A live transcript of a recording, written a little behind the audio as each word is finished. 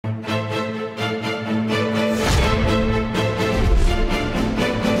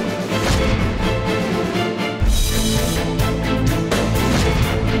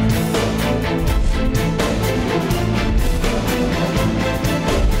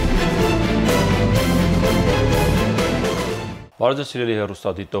Բարև ձեզ սիրելի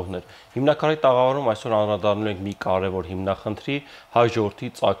հեռուստադիտողներ։ Հիմնակարի տաղավարում այսօր անդրադառնում ենք մի կարևոր հիմնախնդրի հայ ժողովրդի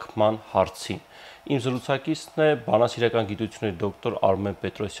ծագման հարցին։ Իմ զրուցակիցն է բանասիրական գիտությունների դոկտոր Արմեն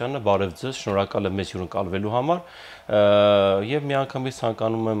Պետրոսյանը։ Բարև ձեզ, շնորհակալ եմ մեզ հյուրընկալվելու համար։ Եվ միանգամից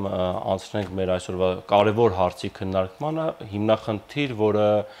ցանկանում եմ անցնենք մեր այսօրվա կարևոր հարցի քննարկմանը, հիմնախնդիր, որը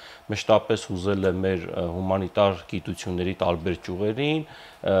մշտապես հուզել է մեր հումանիտար գիտությունների տարբեր ճյուղերին,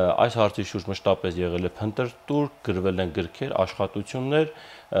 այս հարցի շուրջ մշտապես եղել է փնտրտուր, գրվել են գրքեր, աշխատություններ,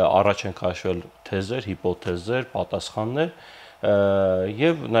 առաջ են քաշվել թեզեր, հիպոթեզեր, պատասխաններ,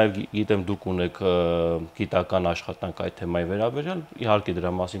 եւ նաեւ գիտեմ դուք ունեք գիտական աշխատանք այդ թեմայի վերաբերյալ, իհարկե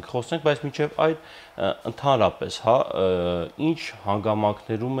դրա մասին կխոսենք, բայց մինչեւ այդ ընդհանրապես, ինչ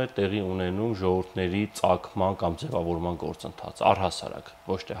հանգամանքներում է տեղի ունենում ժողովուրդների ծագման կամ ձևավորման գործընթացը, առհասարակ,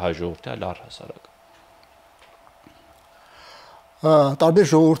 ոչ թե հայ ժողովրդի, այլ առհասարակ։ Տարբեր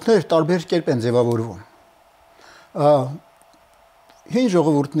ժողովուրդներ տարբեր կերպ են ձևավորվում։ Հին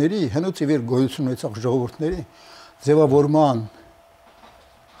ժողովուրդների, հնուց ի վեր գոյություն ունեցող ժողովուրդների ձևավորման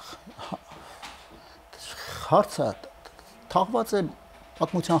հարցը թաղված է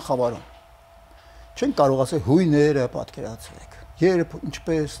պատմության խավարում։ Չեն կարող ասել հույները պատկերացրեք, երբ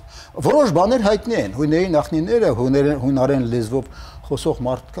ինչպես որոշ բաներ հայտնի են, հույների նախնիները, հունարեն լեզվով խոսող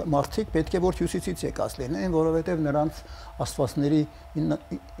մարդիկ պետք է որ հյուսիսից եկած լինեն, որովհետև նրանց աստվածների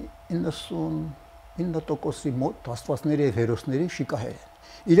 99%-ի մոտ աստվածների եւ հերոսների շիկահեր են։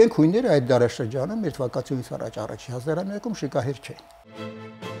 Իրենք հույները այդ դարաշրջանում մեր թվակացությունից առաջ առաջի հազարամյակում շիկահեր չեն։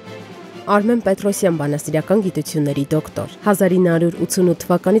 Արմեն Պետրոսյան բանասիրական գիտությունների դոկտոր 1988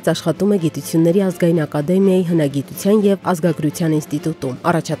 թվականից աշխատում է Գիտությունների ազգային ակադեմիայի հնագիտության եւ ազգագրության ինստիտուտում,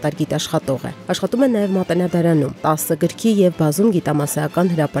 առաջատար գիտաշխատող է։ Աշխատում է նաեւ Մատենադարանում, 10 գրքի եւ բազում գիտամասսայական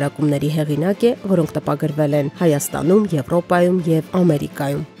հրապարակումների հեղինակ է, որոնք տպագրվել են Հայաստանում, Եվրոպայում եւ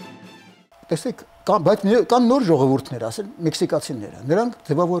Ամերիկայում։ Տեսեք, կան նոր ժողովուրդներ, ասել մեքսիկացիները, նրանք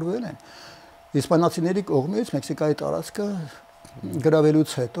ձևավորվել են իսպանացիների կողմից Մեքսիկայի տարածքը գրավելուց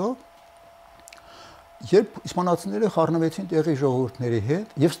հետո, երբ իսպանացիները խառնվեցին տեղի ժողովուրդների հետ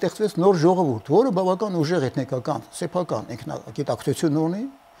եւ ստեղծվեց նոր ժողովուրդ, որը բավական ուժեղ էթնիկական, սեփական գիտակցություն ունի,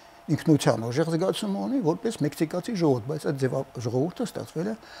 ինքնության ուժեղ զգացում ունի, որպես մեքսիկացի ժողովուրդ, բայց այդ ժողովուրդը ստեղծվել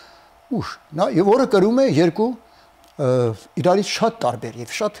է ուշ, եւ որը կրում է երկու իրարից շատ տարբեր եւ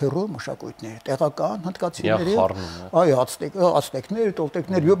շատ հեռու մշակույթներ, տեղական հնդկացիների, այո, ացտեկներ,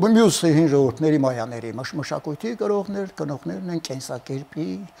 տոլտեկներ, մյուս հին ժողովուրդների մայաների մշակույթի կրողներն են կենսակերպի,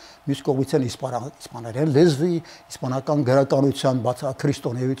 մյուս կողմից են իսպաներեն լեզվի, իսպանական գրականության,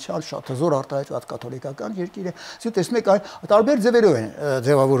 քրիստոնեության շատ հզոր արտահայտված կաթոլիկական երկիր է։ Իսկ տեսնեք, այն տարբեր ձևերով են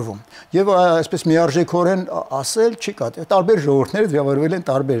ձևավորվում։ Եվ այսպես միարժեքորեն ասել չի կարող, տարբեր ժողովուրդներ ձևավորվել են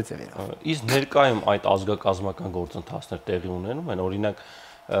տարբեր ձևերով։ Իսկ ներկայում այդ ազգակազմական գործընթացներ տեղի ունենում են, օրինակ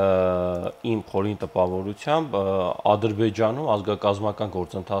իմ խորին տպավորությամբ Ադրբեջանում ազգակազմական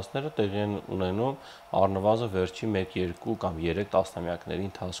գործընթացները տեղի են ունենում առնվազն վերջի 1-2 կամ 3 տասնամյակների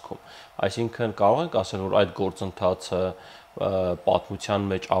ընթացքում։ Այսինքն կարող ենք ասել, որ այդ գործընթացը պատմության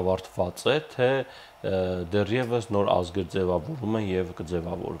մեջ ավարտված է, թե դեռևս նոր ազգեր ձևավորվում են եւ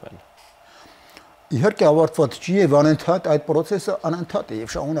կձևավորվեն։ Իհարկե ավարտված չի եւ անընդհատ այդ process-ը անընդհատ է եւ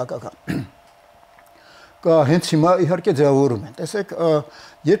շարունակական։ Հենց հիմա իհարկե ձևավորում են։ Տեսեք,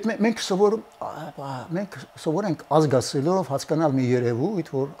 երբ մենք սովորենք ազգ ասելով հասկանալ մի երևույթ,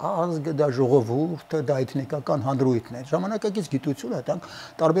 որ ազգը դա ժողովուրդը, դա էթնիկական հանրույթն է, ժամանակակից գիտությունը դա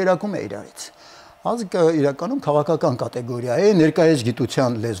տարբերակում է իրարից։ Ազգը իրականում քաղաքական կատեգորիա է, ներկայիս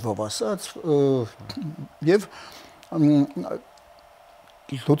գիտության լեզվով ասած,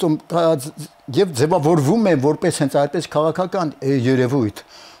 եւ ձևավորվում է որպես հենց այդպես քաղաքական երևույթ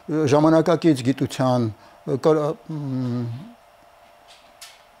ժամանակակից գիտության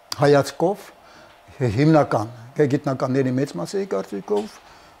հայացքով հիմնական գիտնականների մեծ մասի կարծիքով,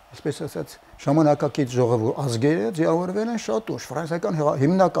 այսպես ասած, ժամանակակից ժողովուրդ ազգերը ձևավորվել են շատ ուշ,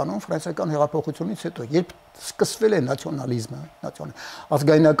 հիմնականում ֆրանսիական հեղափոխությունից հետո, երբ սկսվել է նացիոնալիզմը,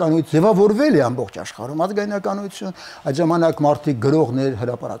 ազգայնականություն ձևավորվել է ամբողջ աշխարհում, ազգայնականություն, այդ ժամանակ մարդիկ գրողներ,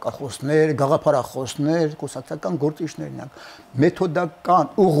 հրապարակախոսներ, գաղափարախոսներ, կուսակցական գործիչներ, մեթոդական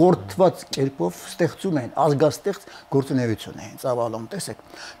ուղղորդված կերպով ստեղծում են ազգաստեղծ գործունեություն են ծավալում, տեսեք,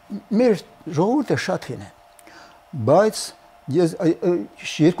 մեր ժողովուրդը շատ հին է, բայց ես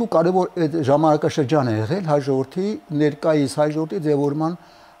երկու կարևոր ժամանակաշրջան է եղել հայ ժողովրդի ներկայիս հայ ժողովրդի ձևավորման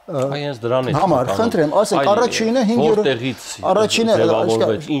համար, խնդրեմ, ասեք, առաջինը 5-րդ որտեղից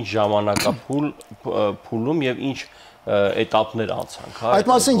ձևավորվեց ինչ ժամանակափուլում եւ ինչ էտապներ անցանք, հա։ Այդ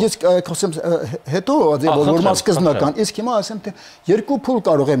մասին ես խոսեմ հետո ձևավորման սկզբնական, իսկ հիմա ասեմ թե երկու փուլ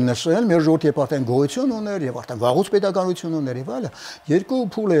կարող եմ նշել, մեր ժողովուրդը երբ արդեն գոյություն ուներ եւ արդեն վաղուց պետականություն ուներ եւ այլը, երկու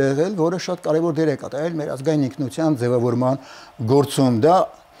փուլ է եղել, որը շատ կարեւոր դեր է կատարել մեր ազգային ինքնության ձևավորման գործում։ Դա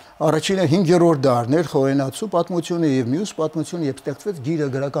առաջինը 5-րդ դարն էր խորենացու պատմությունը եւ մյուս պատմությունը, երբ ստեղծվեց գիրը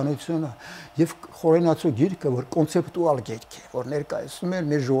գրականությունը եւ խորենացու գիրքը, որ կոնցեպտուալ գիրք է, որ ներկայացնում էր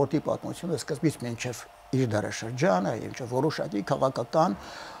մեր ժողովրդի պատմությունը սկզբից մինչեւ իր դարաշրջանը, ինչ որոշակի քաղաքական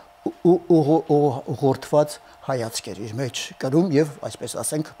ուղղորդված հայացքեր իր մեջ կրում եւ այսպես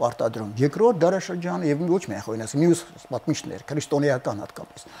ասենք պարտադրում։ Երկրորդ դարաշրջանը եւ ոչ միայն խորենաց, մյուս պատմիչներ, քրիստոնեական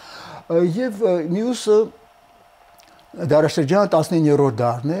հատկապես։ Եվ մյուսը դարաշրջանը 19-րդ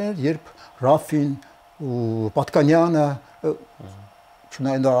դարն էր, երբ Ռաֆին ու Պատկանյանը,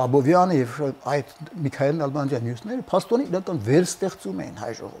 Չնայած Աբովյանը եւ այդ Միքայել Նալբանդյան մյուսները փաստորեն իրական վերստեղծում էին հայ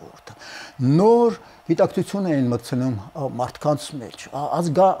ժողովուրդը։ Նոր գիտակցություն էին մտցնում մարդկանց մեջ,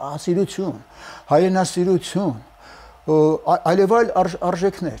 ազգասիրություն, հայրենասիրություն, այլև այլ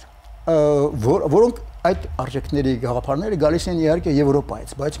արժեքներ, որոնք այդ արժեքների գաղափարները գալիս են իհարկե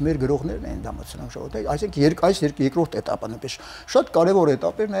Եվրոպայից, բայց մեր գրողներն են դա մտցնում ժողովրդի։ Այսինքն այս երկրորդ этаպը նույնպես շատ կարևոր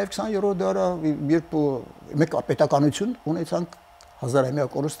этаպ էր նաև 20-րդ դարը, երբ մեկ պետականություն ունեցանք 1000-ամյա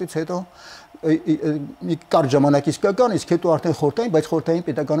կորուստից հետո մի կարճ ժամանակ իսկական, իսկ հետո արդեն խորհրդային, բայց խորհրդային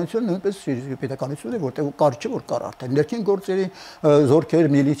պետականությունը նույնպես պետականություն է, որտեղ կար չէ, որ կար արդեն ներքին գործերի զորքեր,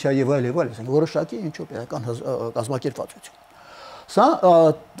 միլիցիա եւ այլ, այսինքն որոշակի ինչ-որ պետական կազմակերպվածություն։ Սա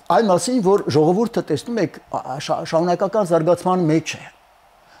այն մասին, որ ժողովուրդը տեսնում եք շարունակական զարգացման մեջ է։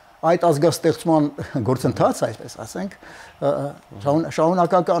 Այդ ազգաստեղծման գործընթացը, այսպես ասենք,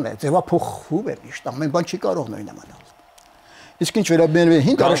 շարունակական է, ձևափոխվում է միշտ, ամեն բան չի կարող նույնը մնալ։ Իսկ ինչ վերաբերում է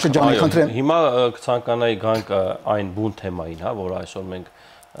հին դարաշրջանի, խնդրեմ։ Հիմա կցանկանայի գանք այն բուն թեմային, հա, որ այսօր մենք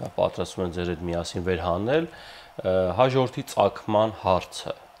պատրաստվում ենք ձեր հետ միասին վերհանել, հայ ժողովրդի ծագման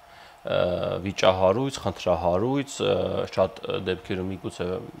հարցը։ Վիճահարույց, խնդրահարույց, շատ դեպքերում միգուցե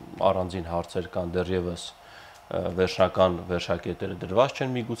առանձին հարցեր կան դեռևս վերջնական վերջակետերը դրված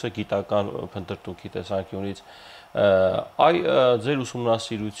չեն միգուցե գիտական փնտրտուքի տեսանկյունից։ Այ ձեր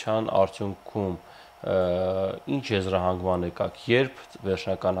ուսումնասիրության արդյունքում ինչ եզրահանգման եկաք, երբ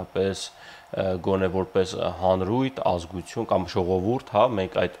վերջնականապես գոնե որպես հանրույթ, ազգություն կամ ժողովուրդ, հա,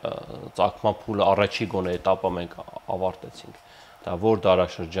 մենք այդ ծագման փուլը առաջի գոնե этаպը մենք ավարտեցինք։ Դա որ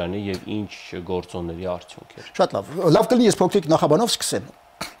դարաշրջանի եւ ինչ գործոնների արդյունք էր։ Շատ լավ։ Լավ կլինի ես փոքրիկ նախաբանով սկսեմ։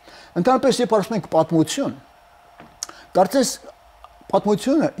 Ընդհանրապես երբ ասում ենք պատմություն, կարծես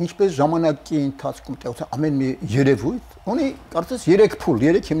պատմությունը ինչպես ժամանակի ընթացքում տեղության ամեն մի երևույթ ունի կարծես 3 փուլ,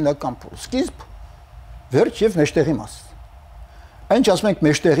 3 հիմնական փուլ։ Սկիզբ, վերջ եւ մեջտեղի մաս։ Այն ինչ ասում ենք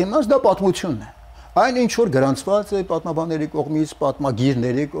մեջտեղի մաս, դա պատմությունն է։ Այն ինչ որ գրանցված է պատմաբանների կողմից,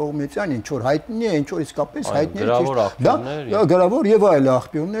 պատմագիրների կողմից, այն ինչ որ հայտնի է, ինչ որ իսկապես հայտնի է, դա գրավոր եւ այլ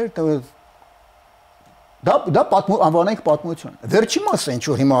աղբյուրներ, դա անվանենք պատմություն։ Վերջի մասը ինչ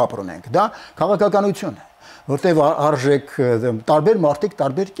որ հիմա ապրում ենք, դա քաղաքականություն է, որտեղ արժեք տարբեր մարդիկ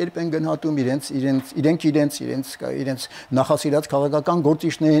տարբեր կերպ են գնահատում իրենց նախասիրած քաղաքական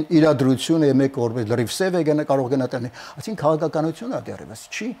գործիչներին իրադրությունը մեկ օրվա լրիվ սև է կարող գնահատել, այսինքն քաղաքականությունը դեռևս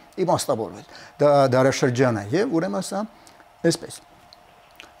չի իմաստավորվել դարաշրջանը եւ ուրեմն սա այսպես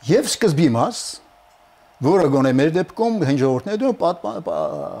եւ սկզբի մաս, որը գոնե մեր դեպքում հին ժողովուրդներում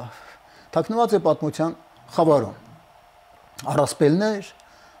թաքնված է պատմության խավարում, առասպելներ,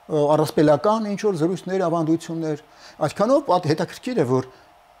 առասպելական ինչ որ զրույցներ, ավանդություններ, այսքանով հետաքրքիր է, որ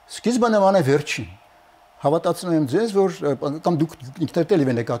սկիզբը նման է վերջին։ Հավատացնում եմ ձեզ, որ կամ դուք ինքներդ էլ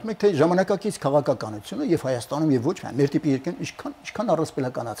նկատում եք, թե ժամանակակից քաղաքականությունը եւ Հայաստանում եւ ոչ միայն մեր տիպի երկրներում ինչքան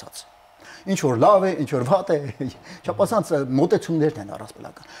առասպելականացած։ Ինչ որ լավ է, ինչ որ վատ է, չափազանց մոտեցումներն են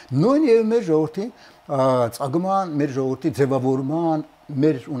առասպելական։ Նույն եւ մեր ժողովրդի ծագման, մեր ժողովրդի ձևավորման,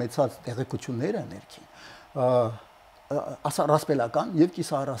 մեր ունեցած տեղեկությունները ներքին առասպելական եւ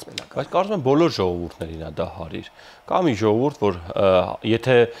կիսաառասպելական։ Բայց կարծում եմ բոլոր ժողովուրդներին է դա հարիր։ Կա մի ժողովուրդ, որ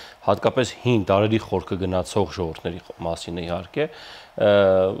եթե հատկապես հին դարերի խորքը գնացող ժողովուրդների մասին է իհարկե,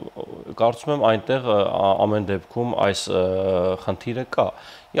 կարծում եմ այնտեղ ամեն դեպքում այս խնդիրը կա։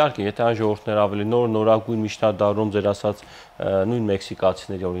 Իհարկե, եթե այն ժողովուրդները ավելի նորագույն միջնադարում ձեր ասած նույն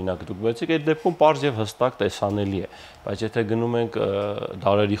մեքսիկացիների օրինակ դուք բերեցիք, այդ դեպքում պարզ եւ հստակ տեսանելի է։ Բայց եթե գնում ենք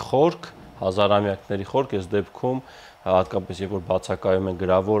դարերի խորք, հազարամյակների խորք, այս դեպքում հատկապես երբ որ բացակայում են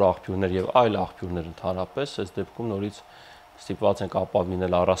գրավոր աղբյուրներ եւ այլ աղբյուրներ ընդհանրապես, այս դեպքում նորից ստիպված ենք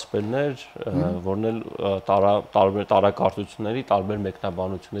ապավինել առասպելներ, որն էլ տարբեր տարակարծությունների, տարբեր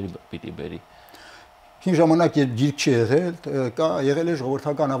մեկնաբանությունների պիտի բերի։ Հին ժամանակ երբ գիրք չի եղել, կա եղել է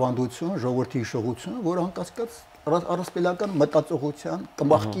ժողովրդական ավանդություն, ժողովրդի հիշողություն, որը անկասկած առասպելական մտածողության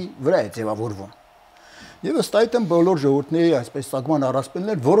կմախքի վրա է ձևավորվում։ Եվ ըստ այդմ բոլոր ժողովուրդների այսպես ծագման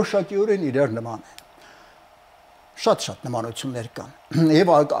առասպելներ որոշակիորեն իրար նման են։ Շատ նմանություններ կան։ Եվ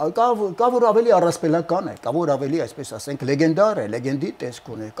կա որ ավելի առասպելական է, կա որ ավելի, այսպես ասենք, լեգենդար է, լեգենդի տեսք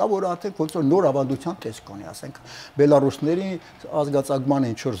ունի, կա որ արդեն ոնց որ նոր ավանդության տեսք ունի, ասենք, բելարուսների ազգացագման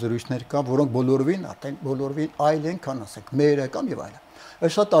ինչ-որ զրույցներ կան, որոնք բոլորովին այլ են, քան ասենք, մերը կամ եւ այլն։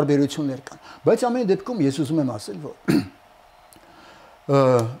 Այս շատ տարբերություններ կան։ Բայց ամեն դեպքում ես ուզում եմ ասել, որ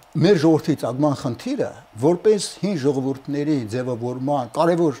մեր ժողովրդի ծագման խնդիրը որպես հին ժողովուրդների ձևավորման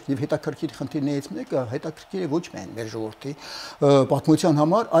կարևոր եւ հետաքրքիր խնդիրներից մեկը հետաքրքիր է ոչ միայն մեր ժողովրդի պատմության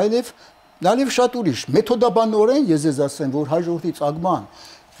համար, այլև շատ ուրիշ մեթոդաբանորեն ես ասեմ, որ հայ ժողովրդի ծագման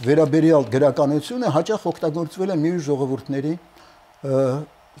վերաբերյալ գրականությունը հաճախ օգտագործվել է մյուս ժողովուրդների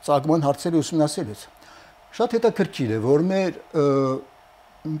ծագման հարցերը ուսումնասիրելուց։ Շատ հետաքրքիր է, որ մեր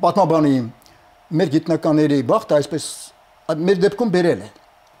պատմաբանի, մեր գիտնականների բախտը այսպես մեր դեպքում բերել է,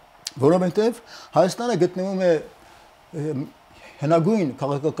 որովհետև Հայաստանը գտնվում է հնագույն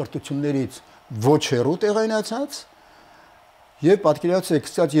քաղաքակրթություններից ոչ հեռու տեղայնացած եւ պատկերացրեք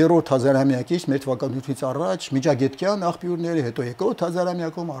երրորդ հազարամյակից մեր թվականությունից առաջ միջագետքյան աղբյուրները, հետո երկրորդ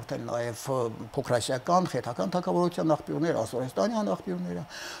հազարամյակում արդեն նաեւ փոքրասիական, խեթական թագավորության աղբյուրներ, ասորեստանյան աղբյուրները,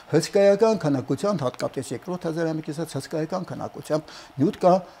 հսկայական քանակությամբ հատկապես երկրորդ հազարամյակից հսկայական քանակությամբ նյութ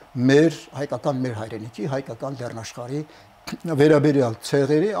կա մեր հայկական մեր հայրենիքի, հայկական լեռնաշխարհի վերաբերյալ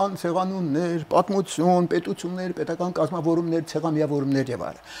ցեղերի անցեղանուններ, պատմություն, պետություններ, պետական կազմավորումներ, ցեղամիավորումներ եւ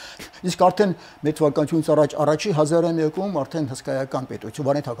այլն։ Իսկ արդեն մեր թվականությունից առաջ առաջի հազարամյակում արդեն հսկայական պետություն,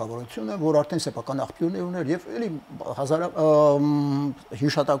 Վանե թագավորությունը, որ արդեն սեփական աղբյուրներ ուներ եւ էլի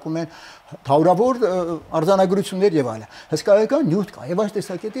հիշատակում են թավրավոր արձանագրություններ եւ այլն։ Հսկայական նյութ կա եւ այս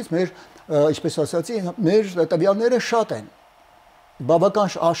տեսակետից մեր, ինչպես ասացի, մեր տվյալները շատ են։ Բավական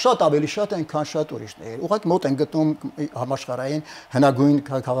շատ ավելի շատ են, քան շատ ուրիշներ։ Ուղղակի մոտ են գտնում համաշխարհային հնագույն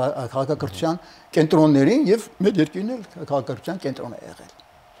քաղաքակրթության կենտրոններին եւ մեր երկիրն էլ քաղաքակրթության կենտրոն է եղել։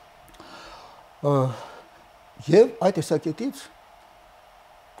 Եվ այդ տեսակետից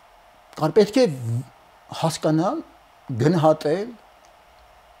պետք է հասկանալ, գնահատել,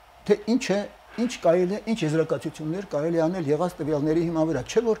 թե ինչ կարելի է, ինչ եզրակացություններ կարելի անել եղած տվյալների հիման վրա,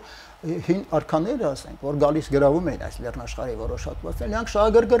 չէ՞ որ հին արքաները, ասենք, որ գալիս գրավում են այս լեռնաշխարհի որոշ հատվածներ, նրանք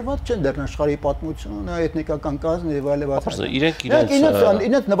շահագրգռված չեն լեռնաշխարհի պատմությունը, էթնիկական կազմը եւ այլն։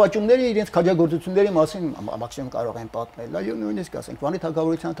 Իրենց նվաճումների, իրենց քաջագործությունների մասին մաքսիմում կարող են պատմել։ Այո, նույնիսկ ասենք, Վանի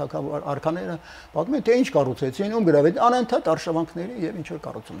թագավորության արքաները պատմում են, թե ինչ կառուցեցին, ում գրավեցին, անընդհատ արշավանքների եւ ինչ որ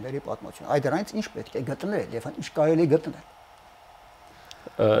կառուցումների պատմություն։ Այդ դրանից ինչ պետք է գտնել եւ ինչ կարելի է գտնել։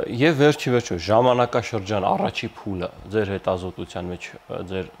 Եվ վերջի ժամանակաշրջան առաջի փուլը ձեր հետազոտության մեջ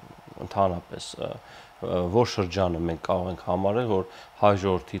ձեր ընդհանրապես որ շրջանը մենք կարող ենք համարել, որ հայ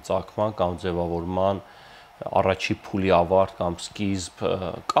ժողովրդի ծագման կամ ձևավորման առաջի փուլի ավարտ կամ սկիզբ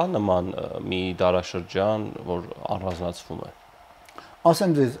կա նման մի դարաշրջան, որ առանձնացվում է։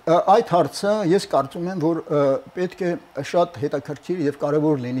 Ասեմ ձեզ, այդ հարցը ես կարծում եմ, որ պետք է շատ հետաքրքիր եւ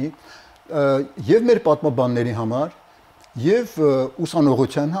կարեւոր լինի եւ մեր պատմաբանների համար, եւ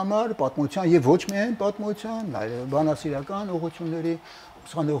ուսանողության համար, պատմության եւ ոչ միայն պատմության, այլ բանասիրական ուղղությունների,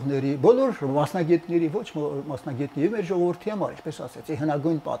 ուսանողների, բոլոր մասնագետների, ոչ մասնագետների եւ մեր ժողովրդի համար, ինչպես ասեցի,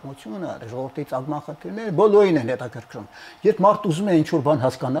 հնագույն պատմությունը, ժողովրդի ծագման խնդիրները բոլորին են հետաքրքրում։ Երբ մարդ ուզում է ինչ-որ բան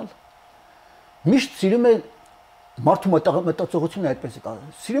հասկանալ, միշտ սիրում է մարդու մտածողությունը այդպես է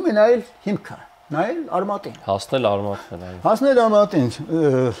կարող։ Սիրում է նայել հիմքը, նայել արմատին։ Հասնել արմատին, այո։ Հասնել արմատին։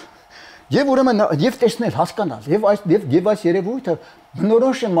 Եվ ուրեմն եւ տեսնել, հասկանալ, եւ այս երևույթը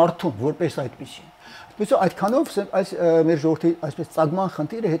բնորոշ է մարդուն որպես այդպեսին։ Այսպես այդքանով այս մեր ժողովրդի այսպես ծագման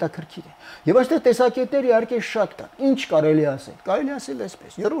խնդիրը հետաքրքիր է։ Եվ այստեղ տեսակետներ իհարկե շատ կան։ Ինչ կարելի ասել։ Կարելի ասել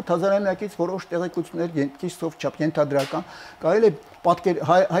այսպես. երրորդ հազարամյակից որոշ տեղեկություններ կիսով չափ ենթադրական, կարելի է պատկեր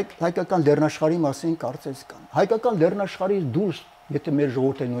հայկական լեռնաշխարհի մասին կարծես կան։ Հայկական լեռնաշխարհից դուրս եթե մեր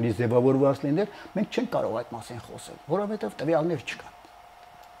ժողովուրդը նույնիսկ ձևավորված լիներ, մենք չենք կարող այդ մասին խոսել, որովհետեւ տվյալներ չկան։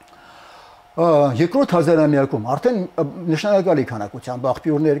 Երկրորդ հազարամյակում արդեն նշանակալի քանակությամբ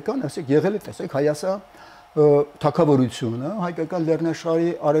աղբյուրներ կան, ասեք եղել է, տեսեք, Հայասա թագավորությունը, հայկական լեռնաշխարհի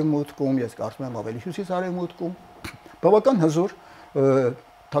արևմուտքում, ես կարծում եմ ավելի հյուսիս արևմուտքում, բավական հզոր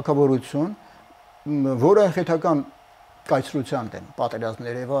թագավորություն, որը խեթական կայսրության դեմ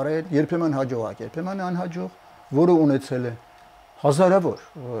պատերազմներ է վարել, երբեմն հաջողակ, երբեմն անհաջող, որը ունեցել է հազարավոր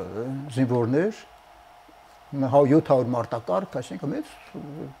զինվորներ, 700 մարտակարգ, այսինքն մեծ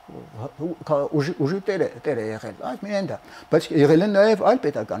ուժի տեր է եղել, այդ միայն դա, բայց եղել են նաև այլ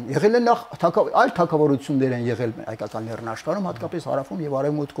պետական, եղել են այլ թագավորություններ են եղել հայկական լեռնաշխարհում, հատկապես հարավում եւ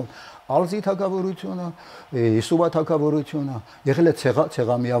արևմուտքում, Ալզի թագավորությունը, Իսուվա թագավորությունը, եղել է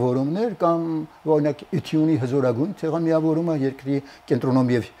ցեղամիավորումներ կամ օրինակ Իթյունի հզորագույն ցեղամիավորումը երկրի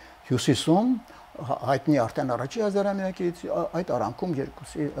կենտրոնում եւ հյուսիսում, հայտնի արդեն առաջի հազարամյակից այդ արանքում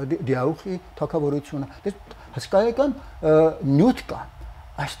երկուսի դիահուխի թագավորությունը հսկայական նյութ կա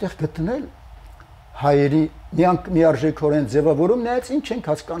այստեղ գտնել հայերի միարժեքորեն ձևավորում նայած ինչ ենք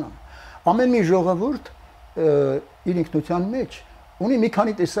հասկանում ամեն մի ժողովուրդ իր ինքնության մեջ ունի մի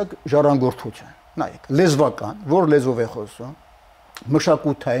քանի տեսակ ժառանգորդություն նայեք լեզվական որ լեզվով է խոսում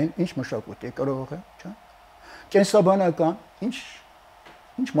մշակութային ինչ մշակույթ է կարող է չէ կենսաբանական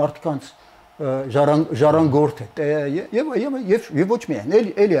ինչ մարդկանց ժառանգորդ է եւ ոչ միայն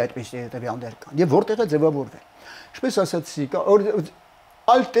էլի այդպես հետեւյալներ կան եւ որտեղ է ձևավորվել ինչպես ասացի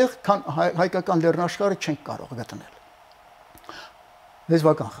այլտեղ քան հայկական լեռնաշխարհը չենք կարող գտնել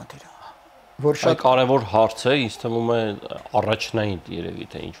լեզվական խնդիրը որ շատ կարևոր հարց է, ինձ թվում է առաջնային երևի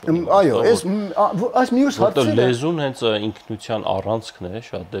թե ինչ-որ։ Այո, այս մյուս հարցերը լեզուն հենց ինքնության առանցքն է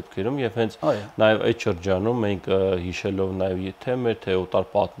շատ դեպքերում եւ հենց նաեւ այդ շրջանում մենք հիշելով նաեւ թե մեր թե օտար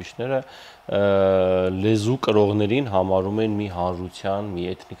պատմիչները լեզու կրողներին համարում են մի հանրության, մի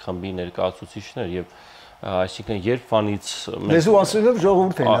էթնիկ խմբի ներկայացուցիչներ եւ այսինքն երբ վանից լեզու ասելով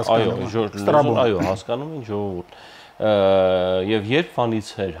ժողովուրդ են հասկանում։ Այո, հասկանում են ժողովուրդ եւ երբ վանից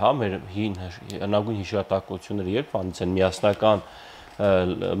էր, հա, մեր հնագույն հիշատակությունները երբ վանից են միասնական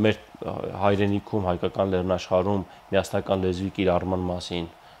մեր հայրենիքում, հայկական լեռնաշխարհում միասնական լեզվի կիրառման մասին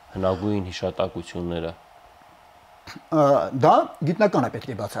հնագույն հիշատակությունները դա գիտնականը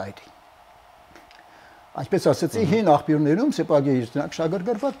պետք է բացահայտի Այսպես ասեցի, հին աղբյուրներում սեպագեից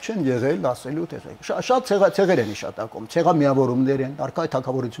շագրգռված չեն եղել ասելու տեղեր։ Շատ ցեղեր են հիշատակում, ցեղամիավորումներ են, արքայ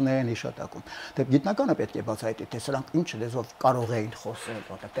թագավորություններ են հիշատակում։ Դե գիտնականը պետք է բացահայտի, թե սրանք ինչ լեզվով կարող էին խոսել,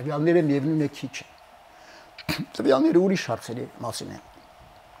 որտեղ տվյալները միևնույն է քիչ են։ Տվյալները ուրիշ հարցերի մասին են։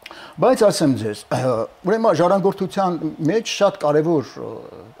 Բայց ասեմ ձեզ, ուրեմն ժառանգորդության մեջ շատ կարևոր,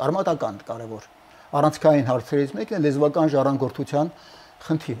 արմատական կարևոր առանցքային հարցերից մեկն է լեզվական ժառանգորդության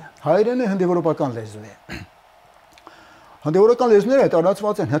խնդիրը։ Հայերենը հնդեվրոպական լեզու է։ Հնդեվրոպական լեզուները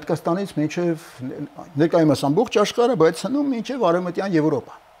տարածված են Հնդկաստանից մինչև ներկայումս ամբողջ աշխարհը, բայց հնում մինչև Արևմտյան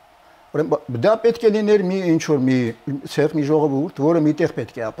Եվրոպա։ Ուրեմն դա պետք է լիներ մի ինչ որ մի ցեղ, մի ժողովուրդ, որը միտեղ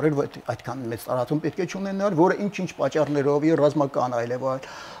պետք է ապրեր, այդքան մեծ տարածում պետք է չունենար, որը ինչ-ինչ պատճառներով իր ռազմական այլև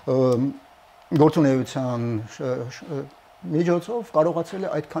գործունեության միջոցով կարողացել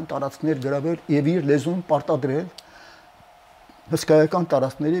է այդքան տարածքներ գրավել եւ իր լեզուն պարտադրել հսկայական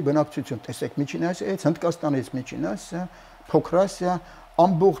տարածքների բնակչություն տեսեք Միջին Ասիայից, Հնդկաստանից Միջին Ասիա, Փոքր Ասիա,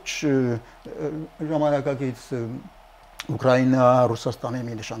 ամբողջ ժամանակակից Ուկրաինա, Ռուսաստանի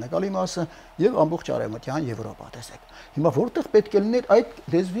մի նշանակալի մասը եւ ամբողջ արևմտյան Եվրոպա, տեսեք։ Հիմա որտեղ պետք է լիներ այդ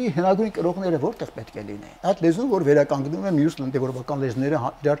լեզվի հնագույն կրողները, որտեղ պետք է լինեն։ Այդ լեզուն, որ վերականգնում է մյուս հնդեվրոպական լեզուները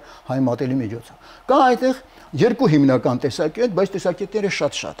իրար հայմատելի միջոցով։ Կա այդտեղ երկու հիմնական տեսակետ, բայց տեսակետները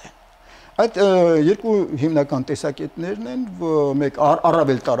շատ են։ Այդ երկու հիմնական տեսակետներն են, մեկ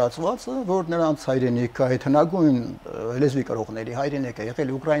առավել տարածվածը, որ նրանց հայրենիքը, այդ հնագույն լեզվի կրողների հայրենիքը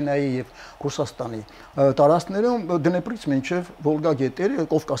եղել Ուկրաինայի եւ Ռուսաստանի տարածքներում Դնեպրից մինչև Վոլգա գետերը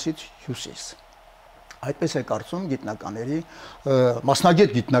Կովկասից հյուսիս։ Այդպես է կարծում գիտնականների,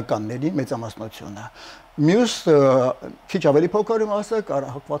 մասնագետ գիտնականների մեծամասնությունը։ Մյուս քիչ ավելի փոքր մասը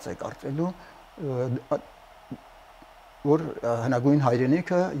հակված է կարծելու որ հնագույն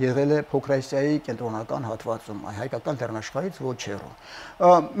հայրենիքը եղել է Փոքր Ասիայի կենտրոնական հատվածում, հայկական լեռնաշխարհից ոչ հեռու։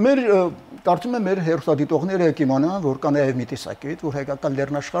 Մեր կարծում եմ մեր հերոստատիտողները կիմանան, որ կա նաև մի տեսակետ, որ հայկական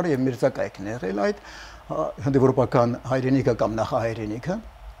լեռնաշխարհը եւ Միրզակայքն է եղել այդ հնդեվրոպական հայրենիքը կամ նախահայրենիքը։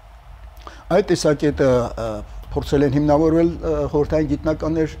 Այդ տեսակետը փորձել են հիմնավորել խորհրդային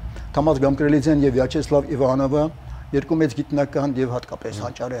գիտնականներ Թամաս Գամկրելիձեն եւ Վյաչեսլավ Իվանովը երկու մեծ գիտնական եւ հատկապես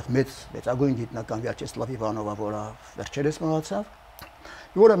հաճարեղ մեծագույն գիտնական Վյաչեսլավ Իվանովը, որը վերջերս մահացավ,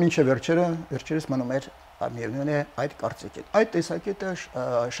 որը մինչև վերջերս մնում էր միևնույն է այդ կարծիքին։ Այդ տեսակետը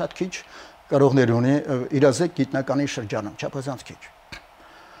շատ քիչ կրողներ ունի իրազեկ գիտնականի շրջանում, չափազանց քիչ։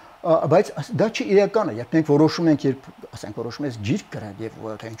 Բայց դա չի իրականը, երբ մենք որոշում ենք, երբ ասենք որոշում ես ջիրք գրել եւ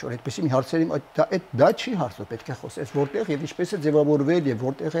թե ինչ որ այդպեսի մի հարցերի դա չի հարցը, պետք է խոսես որտեղ եւ ինչպես է ձևավորվել եւ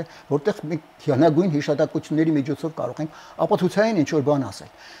որտեղ մենք հնագույն հիշատակությունների միջոցով կարող ենք ապացուցային ինչ որ բան ասել։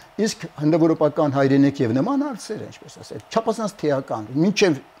 Իսկ հնդեվրոպական հայրենիք եւ նման հարցերը, ինչպես ասել, չափազանց թեական,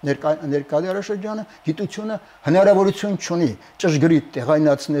 մինչեւ ներկա դարաշրջանը գիտությունը հնարավորություն չունի ճշգրիտ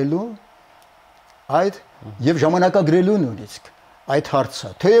տեղայնացնելու այդ եւ ժամանակագրելու նույնիսկ այդ հարցը,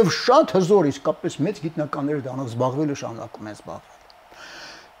 թեև շատ հզոր իսկապես մեծ գիտնականները դրանով զբաղվել ու շարունակում են զբաղվել։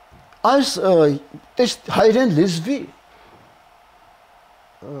 Այս հայերեն լեզվի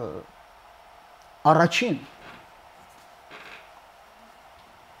առաջին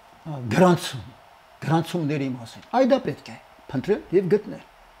գրանցումների մասին, այդ դա պետք է փնտրել եւ գտնել։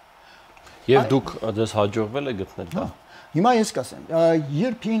 Եվ դուք դες հաջողվել է գտնել դա։ Հիմա ես կասեմ,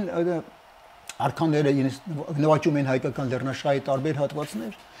 երբ արքաները նվաճում են հայկական լեռնաշխարհի տարբեր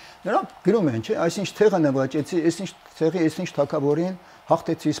հատվածներ, նրանք գրում են, չէ, այսինչ թեղը նվաճեցի, այսինչ թեղի, այսինչ թագավորին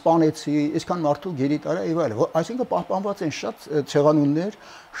հաղթեցի, սպանեցի, այսքան մարդու գերի տարա եւ այլն։ Այսինքն պահպանված են շատ ցեղանուններ,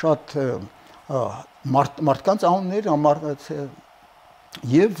 շատ մարդկանց անուններ,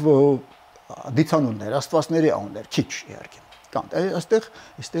 եւ դիցանուններ, աստվածների անուններ, քիչ իհարկե։ Կան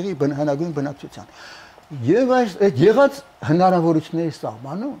այստեղի հնագույն բնակչության։ Եվ այս եղած հնարավորությունների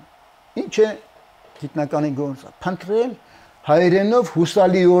սահմանում ինչ է գիտնականի գործը, փնտրել հայերենով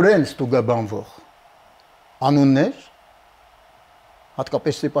հուսալիորեն ստուգաբանվող անուններ,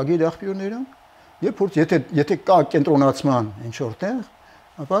 հատկապես սեպագիր աղբյուրներում, եւ փորձ եթե կա կենտրոնացման ինչ որտեղ,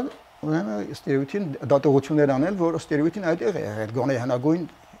 ապա ուրեմն ստերեոտիպ դատողություններ անել, որ ստերեոտիպն այդտեղ է եղել, գոնե հնագույն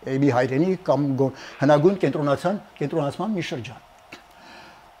մի հայրենի կամ հնագույն կենտրոնացման մի շրջան։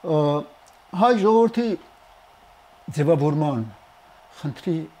 Հայ ժողովրդի ձևավորման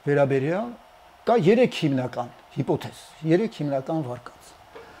խնդրի վերաբերյալ կա 3 հիմնական հիպոթեզ, 3 հիմնական վարկած։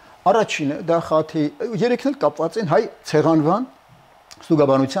 Առաջինը դա խաթի 3-ն էլ կապված են հայ ցեղանվան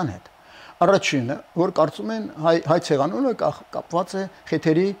ստուգաբանության հետ։ Առաջինը, որ կարծում են հայ ցեղանունը կապված է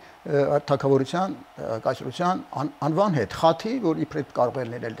խեթերի թագավորության կայսրության անվան հետ, խաթի, որ իբրև կարող է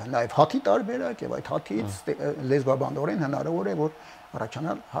լինել նաև հաթի տարբերակ եւ այդ հաթից լեզվաբանորեն հնարավոր է որ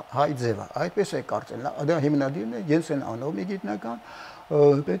առաջանալ հայ ձևը։ Այդպես է կարծել։ Դա հիմնադիրն է Յենսեն անով մի գիտնական,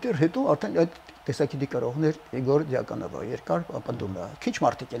 Պետեր հետո արդեն այդ տեսակետի կրողներ Իգոր Դիակոնովը երկար ապնդում է։ Քիչ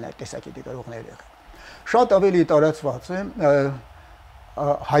մարդիկ են այդ տեսակետի կրողներ եղել։ Շատ ավելի տարածված է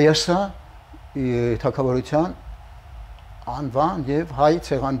Հայաստան թագավորության անվան եւ հայ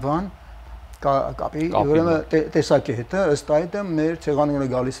ցեղանվան կապի ուրեմն տեսակետը ըստ այդմ մեր ցեղանունը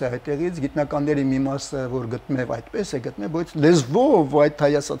գալիս է այդտեղից գիտնականների մի մասը որ գտնում է այդպես է գտնում բայց լեզվով այդ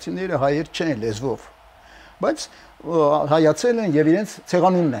հայաստանցիները հայեր չեն լեզվով բայց հայացել են եւ իրենց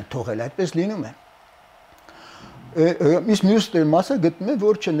ցեղանունն են թողել այդպես լինում է մյուս մասը գտնում է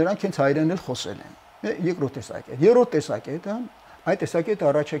որ չնրանք հենց հայերեն էլ խոսել են երկրորդ տեսակետ երրորդ տեսակետը այդ տեսակետը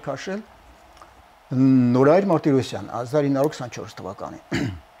առաջ է քաշել Նորայր Մարտիրոսյան 1924 թվականին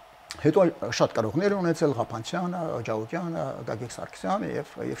հետո շատ կարողներ ունեցել Ղափանցյանը, Ջավուկյանը, Գագիկ Սարգսյանը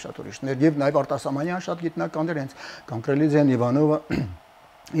եւ շատ ուրիշներ եւ նաեւ Արտասամանյան շատ գիտնականներ հենց Կոնկրելիձեն Իվանովը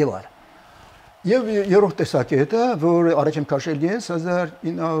եւ այլն։ Եվ երրորդ տեսակետը, որ առաջ եմ քաշել ես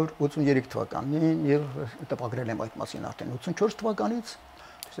 1983 թվականին եւ տպագրել եմ այդ մասին արդեն 84 թվականից,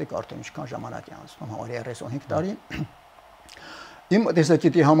 տեսեք արդեն ինչքան ժամանակ է անցնում, համարյա 35 տարի։ Իմ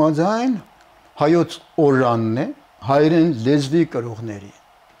տեսակետի համաձայն հայոց օրրանն է, հայերեն լեզվի կրողների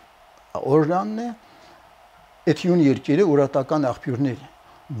օրրանն է, Էթյուն երկիրը ուրատական աղբյուրների,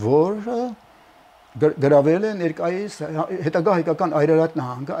 որը գրավել է ներկայիս հետագա հայկական այրարատ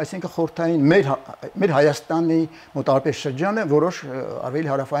նահանգը, այսինքն խորհրդային մեր Հայաստանի մոտարպես շրջանը որոշ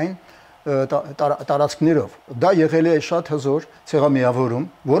ավելի հարավային տարածքներով։ Դա եղել է շատ հզոր ցեղամիավորում,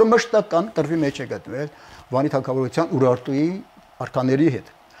 որը մշտական կռվի մեջ է գտնվել Վանի թագավորության Ուրարտուի արքաների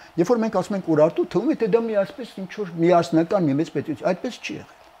հետ։ Երբ որ մենք ասում ենք Ուրարտու, թվում է թե դա միասպես ինչ որ միասնական մի մեծ պետություն, այդպես չի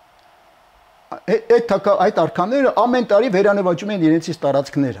եղել։ Այդ արքաները ամեն տարի վերանվաճում են իրենցից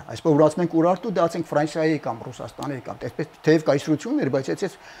տարածքները։ Այսպես որ ասում ենք Ուրարտու, դա ասենք Ֆրանսիայի կամ Ռուսաստանի կամ այսպես թեև կայսրություն էր, բայց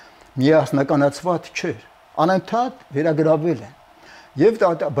այդպես միասնականացված չէր։ Անընդհատ վերագրավել են։ Եւ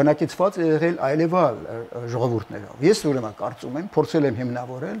դա բնակեցված է եղել այլևալ ժողովուրդներով։ Ես ուրեմն կարծում եմ, փորձել եմ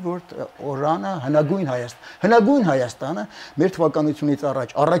հիմնավորել, որ օրանը հնագույն Հայաստանը մեր թվականությունից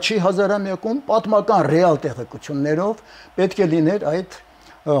առաջ առաջի հազարամյակում պատմական ռեալ տեղեկություններով պետք է լիներ այդ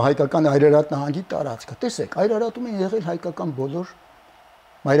հայկական այրարատ նահանգի տարածքը։ Տեսեք, այրարատում են եղել հայկական բոլոր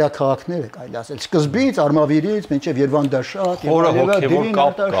մայրաքաղաքները, կարելի ասել, սկզբից Արմավիրից մինչև Երվանդաշատ,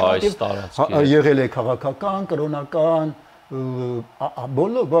 եղել է քաղաքական, կրոնական,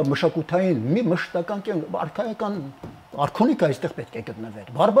 բոլոր մշակութային մի մշտական արքայական արքոնիկա այստեղ պետք է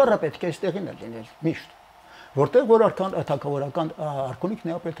գտնվեր։ Բարբառը պետք է այստեղին լինել միշտ։ Որտեղ որ թագավորական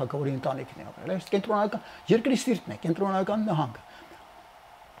արքոնիկն է ապրել, թագավորի ընտանիքն է ապրել։ Այս կենտրոնական երկրի սիրտն է, կենտրոնական նահանգը։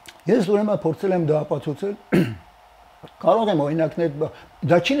 Ես ուրեմն փորձել եմ դա ապացուցել, կարող եմ օրինակներ,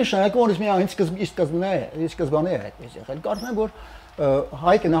 դա չի նշանակում, որ միայն սկզբանե է այդպես եղել։ Կարծում եմ, որ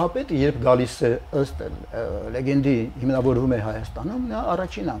հայ կնահապետը երբ գալիս է ըստ լեգենդի հիմնավորվում է Հայաստանում, նա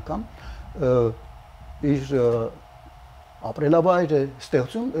առաջին անգամ իր ապրելավայրը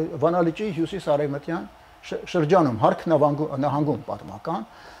ստեղծում Վանալիճի հյուսիս-արևմտյան շրջանում, Հարք նահանգում պատմական,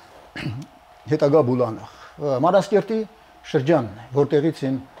 հետագա Բուլանախ, Մարասկերտի շրջանն է, որտեղից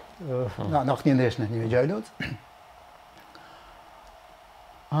են նախնիներն են Իվեջայլոց։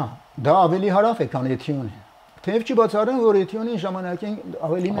 Դա ավելի հարավ է, քան Էթյունին։ Թեև չի բացառում, որ Էթյունի ժամանակին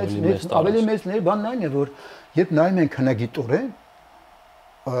ավելի մեծ բանն այն է, որ երբ նայում ենք հնագիտորեն,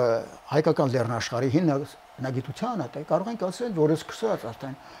 հայկական լեռնաշխարհի հնագիտությանը, դա կարող ենք ասել, որ սկսած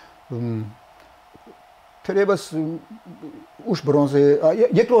արդեն թերևս ուշ բրոնզե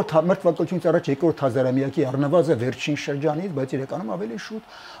երկրորդ մրցակցությունից առաջ երկրորդ հազարամյակի առնվազն վերջին շրջանից, բայց իրականում ավելի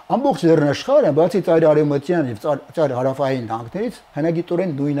շուտ ամբողջ լեռնաշխարհը, բացի ծայր արևմտյան եւ ծայր հարավային նահանգներից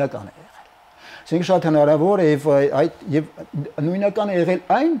հնագիտորեն նույնական է եղել։ Այսինքն շատ հնարավոր է եւ նույնական է եղել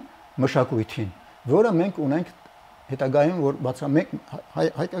այն մշակույթին, որը մենք ունենք հետագայում, որ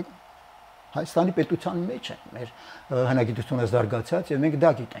բացամենք Հայաստանի պետության մեջ է մեր հնագիտությունը զարգացած եւ մենք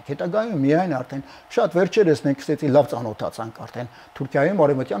դա գիտենք։ Հետագայում միայն արդեն շատ վերջերս մենք սկսեցի լավ ծանոթացանք արդեն Թուրքիայում,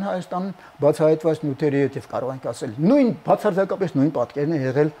 Արևմտյան Հայաստանում բացահայտված նյութերի հետ եւ կարող ենք ասել նույն բացարձակապես նույն պատկերն է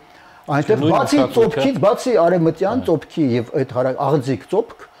եղել այնտեղ բացի ծոփքից, բացի արևմտյան ծոփքի եւ այդ աղձիկ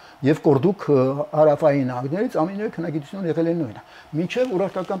ծոփք եւ կորդուկ հարավային նահանգներից ամենը հնագիտությունը եղել է նույնը։ Մինչեւ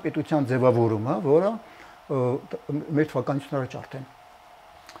Ուրարտական պետության ձևավորումը, որը մեր թվականից առաջ արդեն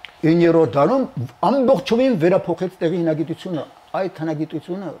 9-րդ դարում ամբողջովին վերափոխեց տեղի հնագիտությունը, այդ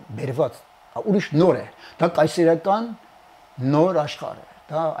հնագիտությունը բերված, ուրիշ նոր է, դա կայսերական նոր աշխարհ է,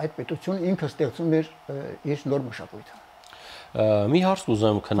 դա այդ պետությունը ինքը ստեղծում էր իր նոր մշակույթը։ Մի հարց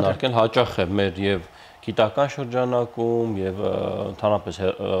ուզեմ քննարկել, հաճախ է մեր եւ գիտական շրջանակում եւ ընդհանրապես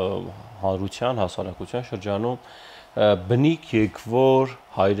հանրության, հասարակության շրջանում բնիկ եկվոր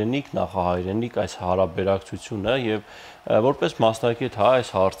հայրենիք, նախահայրենիք այս հարաբերակցությունը եւ որպես մասնակից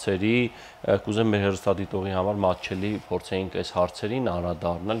այս հարցերի կուզեմ մեր հերոստատիտողի համար մատչելի փորձեինք այս հարցերին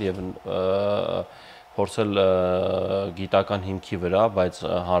անդրադառնալ եւ փորձել գիտական հիմքի վրա, բայց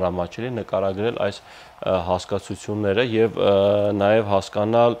հանրամատչելի նկարագրել այս հասկացությունները եւ նաեւ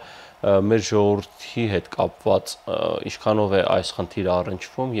հասկանալ մեր ժողովրդի հետ կապված ինչքանով է այս խնդիրը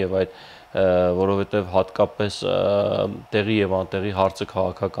առնչվում եւ այդ որովհետև հատկապես տեղի եւ անտեղի հարցը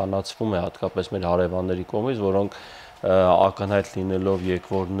քաղաքականացվում է հատկապես մեր հարևանների կողմից, որոնք ակնհայտ լինելով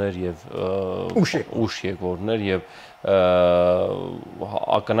եկվորներ եւ ուշ եկվորներ եւ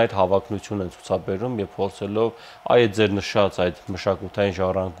ակնհայտ հավակնություն են ցուցաբերում եւ փորձելով այդ ձեր նշած այդ մշակութային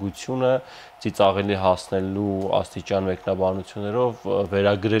ժառանգությունը ծիծաղելի հասնելու աստիճան մեկնաբանություններով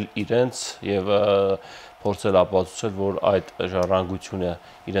վերագրել իրենց եւ փորձել ապացուցել, որ այդ ժառանգությունը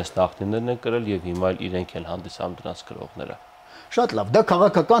իրենց նախնիներն են կրել եւ հիմա իրենք են հանդիսանում դրանց կրողները։ Շատ լավ, դա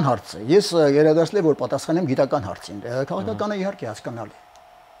քաղաքական հարց է։ Ես երադասել եմ, որ պատասխանեմ գիտական հարցին։ Քաղաքականը իհարկե հասկանալի է։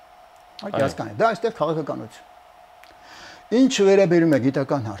 Իհարկե հասկանալի։ Դա այստեղ քաղաքականություն։ Ինչ վերաբերում է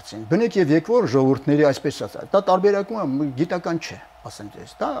գիտական հարցին, բնիկ եւ եկվոր ժողովուրդների այսպես ասած, դա տարբերակում գիտական չէ, ասեմ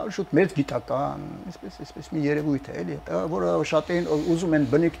ձեզ, դա շուտ մեծ գիտական, այսպես մի երևույթ է, էլի, դա որը շատերին ուզում են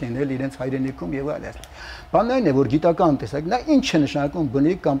բնիկ լինել իրենց հայրենիքում եւ այլն։ Բանն այն է, որ գիտական տեսակ, նա ինչ է նշանակում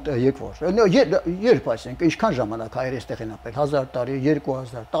բնիկ կամ եկվոր։ Երբ այսինքն ինչքան ժամանակ հայերը այստեղ են ապրել, 1000 տարի,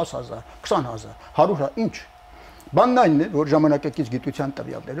 2000, 10000, 20000, 100, ինչ։ Բանն այն է, որ ժամանակակից գիտության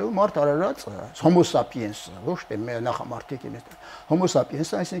տվյալներով մարդ արարած Homo sapiens-ը, ոչ թե նախամարտիկ են, Homo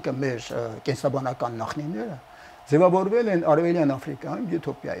sapiens-ը, այսինքն մեր կենսաբանական նախնիները ձևավորվել են Արևելյան Աֆրիկայում,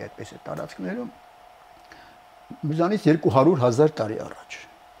 Եթովպիայի այդպես է տարածքներում մեզանից 200,000 տարի առաջ։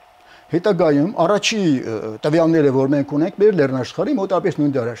 Հետագայում առաջի տվյալները, որ մենք ունենք, մեր լեռնաշխարհի մոտավորապես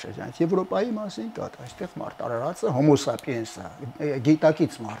նույն դարաշրջանից Եվրոպայի մասին կա, այստեղ մարդ արարածը Homo sapiens-ը,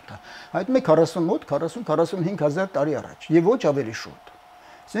 գիտակից մարդը։ Այդ մեկ 40 մոտ 40-45,000 տարի առաջ եւ ոչ ավելի շուտ։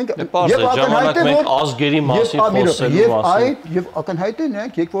 Եվ ակնհայտ է, որ ազգերի մասին խոսելու մասին եւ ակնհայտ է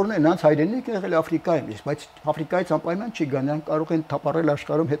նրանք եկվորներն անց հայրենիք եղել Աֆրիկայում, բայց Աֆրիկայից անպայման չի գա, նրանք կարող են թափառել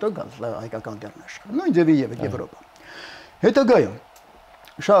աշխարհում հետո գալ հայկական լեռնաշխարհ։ Նույն ձևի եւ Եվրոպա։ Հետագայում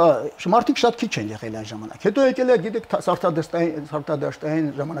մարդիկ շատ քիչ են եղել այն ժամանակ։ Հետո եկել է, գիտեք, սարտադաշտային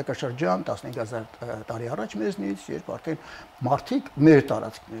ժամանակաշրջան 15000 տարի առաջ մեզնից, երբ արդեն մարդիկ մեր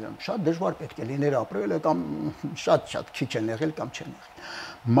տարածքներում շատ դժվար պետք է լիներ ապրել կամ շատ քիչ են եղել կամ չեն եղել։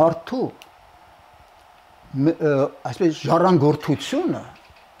 Մարդու այսպես ժառանգորդությունը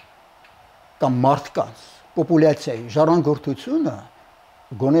կամ մարդկանց պոպուլյացիայի ժառանգորդությունը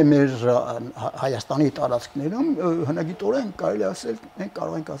գոնե մեր Հայաստանի տարածքներում հնագիտորեն կարելի ասել, մենք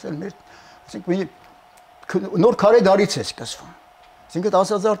կարող ենք ասել մեր, ասենք նոր քարե դարից է սկսվում։ Այսինքն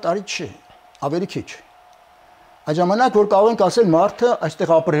 10000 տարի չի, ավելի քիչ։ Այդ ժամանակ որ կարող ենք ասել մարդը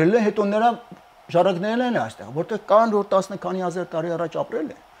այստեղ ապրել է, հետո նրա ժառանգներն են այստեղ, որտեղ կան որ 10 քանի հազար տարի առաջ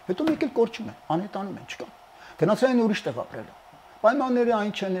ապրել է, հետո մեկ էլ կորչում են, անհետանում են, չկան։ Գնացել են ուրիշ տեղ ապրել։ Պայմանները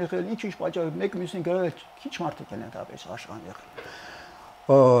այն չեն եղել, ինչ պատճառով մեկ մյուսին գրել, քիչ մարդիկ են ընդհանրապես աշխարհում եղել։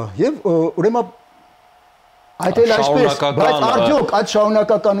 Եվ ուրեմն այդ էլ այսպես, բայց արդյոք այդ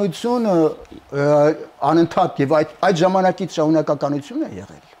շարունակականությունը անընդհատ եւ այդ ժամանակից շարունակականություն է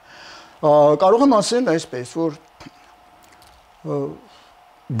եղել։ Կարող եմ ասել այսպես, որ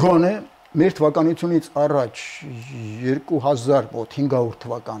գոնե մեր թվականությունից առաջ 2500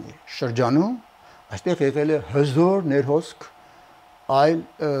 թվականի շրջանում այստեղ եղել է հզոր ներհոսք այլ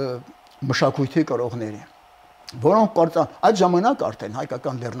մշակույթի կրողների, որոնք այդ ժամանակ արդեն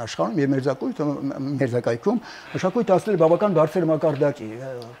հայկական լեռնաշխարհում եւ մերձակայքում մշակույթը հասել է բավական բարձր մակարդակի,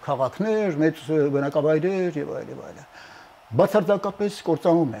 քաղաքներ, մեծ բնակավայրեր եւ այլն։ Բացարձակապես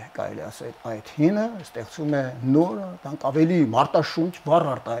կործանում է, կարելի ասել, այդ հինը, ստեղծում է նորը, տանք ավելի մարտաշունչ, վառ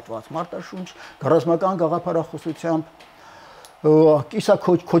արտահայտված մարտաշունչ, գառազմական գաղափարախոսությամբ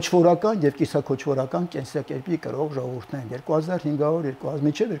կիսաքոչվորական եւ կիսաքոչվորական կենսակերպի կրող ժողովուրդներ 2500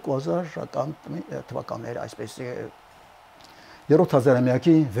 մինչեւ 2000 թվականներ, այսպես երրորդ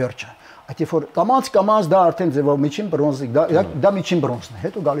հազարամյակի վերջը։ Այդ երբ որ կամած դա արդեն ձևով միջին բրոնզի, դա միջին բրոնզն է,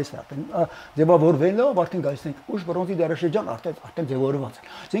 հետո գալիս է արդեն ձևավորվելով, արդեն գալիս ենք ուշ բրոնզի դարաշրջան, արդեն ձևավորված է։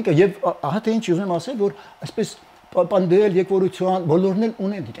 Այսինքն եւ ահա թե ինչ ուզում ասել, որ այսպես պանդել եկվորության բոլորն էլ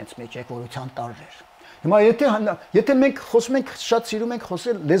ունեն իրենց մեջ եկվորության տարրեր։ Հիմա եթե մենք խոսում ենք, շատ սիրում ենք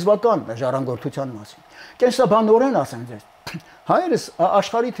խոսել լեզվական ժառանգորդության մասին։ Կենսաբանորեն ասեմ ձեզ, հայերս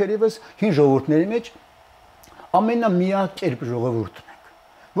աշխարհի թերևս հին ժողովուրդների մեջ ամենամիակերպ ժողովուրդն ենք,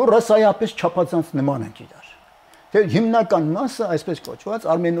 որ ռասայապես չափազանց նման ենք իրար։ Թե հիմնական մասը այսպես կոչված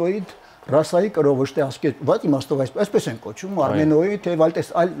արմենոիդ ռասայի կրող ոչ թե ասկետ, բայց իմաստով այսպես են կոչում, արմենոիդ, թե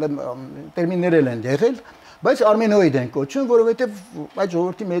այլ տերմիններ են եղել, բայց արմենոիդ են կոչում, որովհետև այդ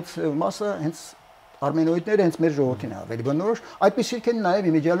ժողովրդի մեծ մասը հենց արմենոիդները հենց մեր ժողովրդին է ավելի բնորոշ, այդպիսիք են նաև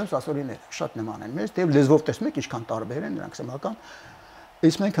իմիջիալոս ասորիները, շատ նման են մեզ, թեև լեզվով տեսնում եք ինչքան տարբեր են, նրանք սեմական,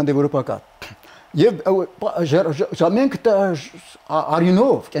 իսկ մենք հնդեվրոպական։ Եվ մենք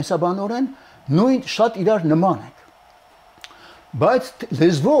արյունով, կենսաբանորեն նույն շատ իրար նման ենք։ Բայց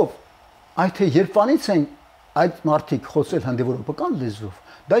լեզվով, այդ թե երբանից են այդ մարդիկ խոսել հնդեվրոպական լեզվով,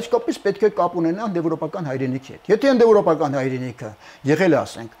 դա իսկապես պետք է կապ ունենա հնդեվրոպական հայրենիքի հետ։ Եթե հնդեվրոպական հայրենիքը եղել է,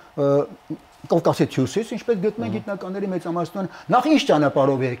 ասենք, Կովկասից հյուսիս, ինչպես գտնում են գիտնականների մեծամասնությունը, նախ ինչ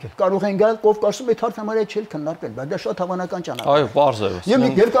ճանապարհով եկել։ Կարող են գալ Կովկասում այդ հարցը համարյա չէ քննարկել, բայց դա շատ հավանական ճանապարհ է։ Այո, բարձ է։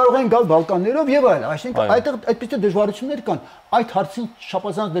 Եվ կարող են գալ Բալկաններով եւ այլն, այսինքն այդտեղ այդպիսի դժվարություններ կան։ Այդ հարցին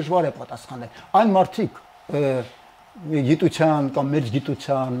չափազանց դժվար է պատասխանել։ Այն մարդիկ գիտության կամ մեծ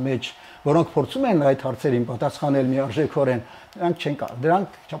գիտության մեջ, որոնք փորձում են այդ հարցերին պատասխանել միարժեքորեն, դրանք չեն կարող,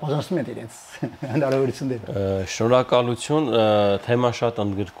 դրանք չափազանցում են իրենց հնարավորությունները։ Շնորհակալություն, թեման շատ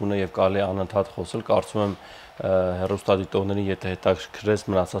ընդգրկուն է եւ կարելի է անընդհատ խոսել, կարծում եմ հեռուստադիտողներին եթե հետաքրքրեց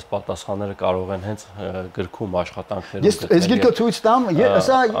մնացած պատասխանները կարող են հենց գրքում աշխատանքներում գտնել։ Ես գիրքը ցույց տամ,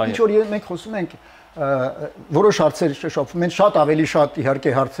 սա ինչ որ մենք խոսում ենք որոշ հարցեր շոշափում են, շատ ավելի շատ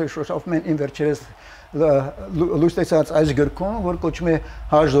իհարկե հարցեր շոշափում են իմ վերջերս լույս տեսած այս գրքում, որ կոչվում է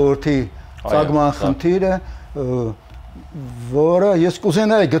հայ ժողովրդի ծագման խնդիրը, որը ես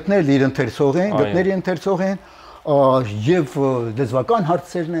կուզենայի գտնել իր ընթերցողին, եւ լեզվական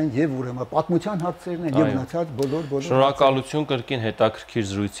հարցերն են, եւ ուրեմն պատմության հարցերն են, եւ մնացած բոլոր Շնորհակալություն կրկին հետաքրքիր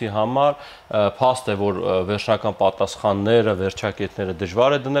զրույցի համար, փաստ է, որ վերջնական պատասխանները, վերջակետները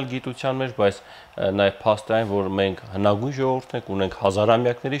դժվար է դնել գիտության մեջ, բայց նաեւ փաստ է այն, որ մենք հնագույն ժողովուրդ ենք, ունենք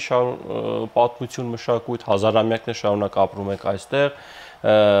հազարամյակների պատմություն, մշակույթ, հազարամյակներ շարունակ ապրում ենք այստեղ,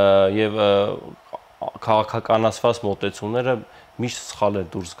 եւ քաղաքականացված մոտեցումները միշտ սխալ է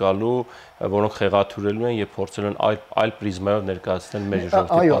դուրս գալու, որոնք խեղաթյուրելու են եւ փորձել են այլ պրիզմայով ներկայացնել մեր ժողովրդի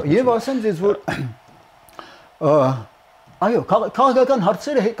պատմությունը։ Այո, եւ ասեմ ձեզ, որ այո, քաղաքական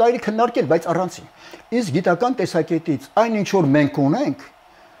հարցերը կարելի քննարկել, բայց առանցին։ Իսկ գիտական տեսակետից այն ինչ որ մենք ունենք,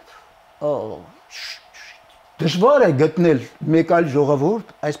 դժվար է գտնել մեկ այլ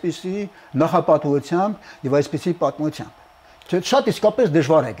ժողովուրդ այսպիսի նախապատվությամբ եւ այսպիսի պատմությամբ։ Շատ իսկապես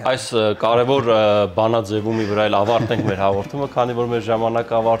դժվար է գտնել։ Այս կարևոր բանաձևումի վրա էլ ավարտենք մեր հաղորդումը, քանի որ մեր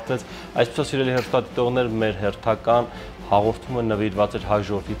ժամանակը ավարտվեց։ Այսպես սիրելի հեռուստադիտողներ, մեր հերթական հաղորդումը նվիրված էր հայ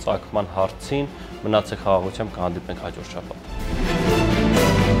ժողովրդի ծագման հարցին։ Մնացեք խաղաղությամբ, կհանդիպենք հաջորդ շաբաթ։